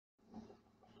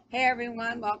Hey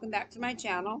everyone, welcome back to my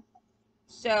channel.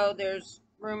 So there's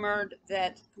rumored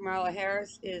that Kamala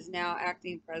Harris is now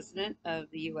acting president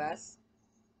of the US.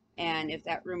 And if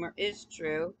that rumor is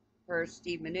true, per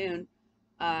Steve Manoon,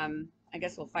 I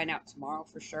guess we'll find out tomorrow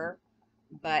for sure.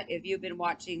 But if you've been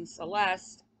watching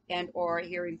Celeste and or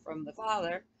hearing from the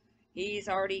father, he's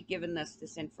already given us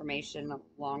this information a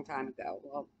long time ago.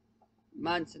 Well,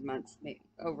 months and months, maybe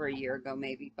over a year ago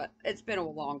maybe, but it's been a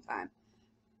long time.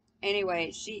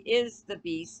 Anyway, she is the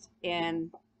beast, and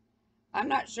I'm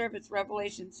not sure if it's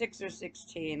Revelation 6 or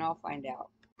 16. I'll find out.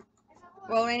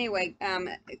 Well, anyway,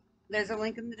 there's a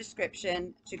link in the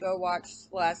description to go watch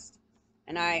Celeste,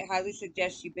 and I highly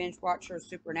suggest you binge watch her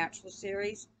Supernatural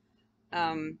series.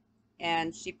 Um,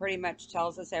 and she pretty much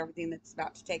tells us everything that's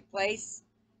about to take place.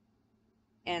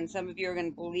 And some of you are going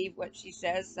to believe what she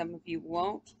says, some of you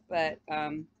won't, but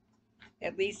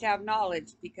at least have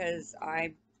knowledge because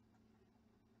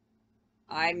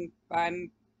I'm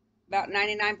about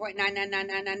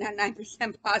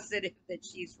 99.9999999% positive that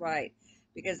she's right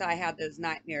because I had those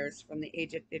nightmares from the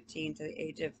age of 15 to the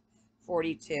age of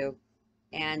 42.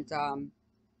 And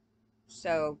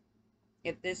so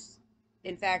if this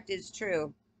in fact is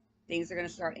true, things are going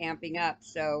to start amping up.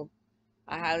 So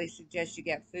I highly suggest you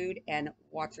get food and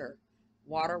water.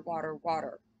 Water, water,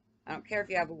 water. I don't care if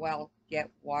you have a well, get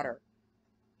water.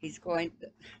 They're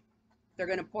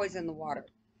going to poison the water.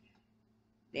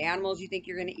 The animals you think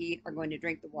you're going to eat are going to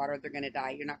drink the water. They're going to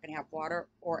die. You're not going to have water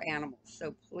or animals.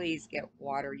 So please get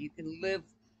water. You can live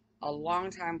a long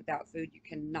time without food. You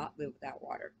cannot live without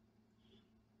water.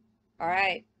 All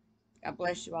right. God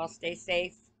bless you all. Stay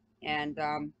safe. And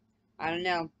I don't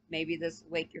know. Maybe this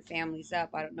will wake your families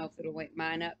up. I don't know if it'll wake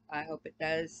mine up. I hope it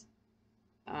does.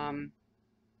 Um,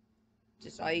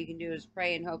 just all you can do is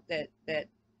pray and hope that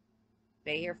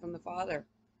they hear from the Father.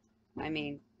 I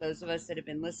mean, those of us that have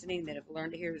been listening, that have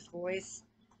learned to hear His voice,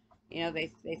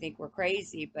 they think we're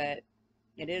crazy, but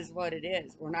it is what it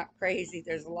is. We're not crazy.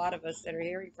 There's a lot of us that are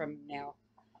hearing from Him now.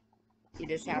 You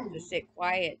just have to sit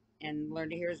quiet and learn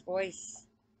to hear His voice.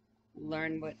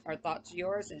 Learn what our thoughts are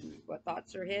yours and what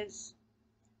thoughts are His.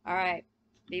 All right.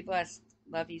 Be blessed.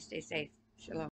 Love you. Stay safe. Shalom.